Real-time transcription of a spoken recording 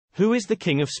Who is the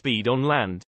king of speed on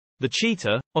land? The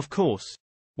cheetah, of course,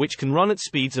 which can run at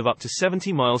speeds of up to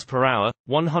 70 miles per hour,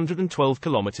 112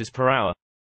 kilometers per hour.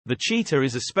 The cheetah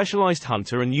is a specialized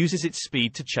hunter and uses its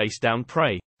speed to chase down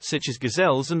prey, such as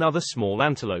gazelles and other small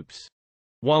antelopes.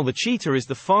 While the cheetah is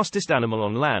the fastest animal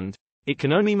on land, it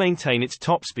can only maintain its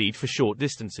top speed for short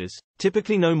distances,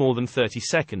 typically no more than 30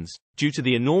 seconds, due to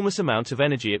the enormous amount of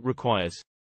energy it requires.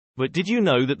 But did you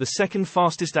know that the second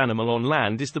fastest animal on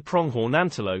land is the pronghorn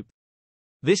antelope?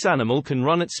 This animal can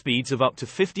run at speeds of up to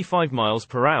 55 miles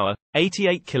per hour,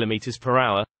 88 kilometers per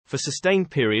hour, for sustained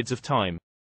periods of time.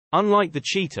 Unlike the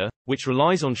cheetah, which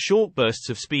relies on short bursts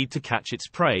of speed to catch its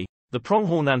prey, the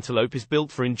pronghorn antelope is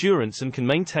built for endurance and can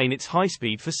maintain its high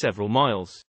speed for several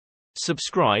miles.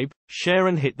 Subscribe, share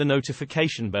and hit the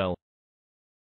notification bell.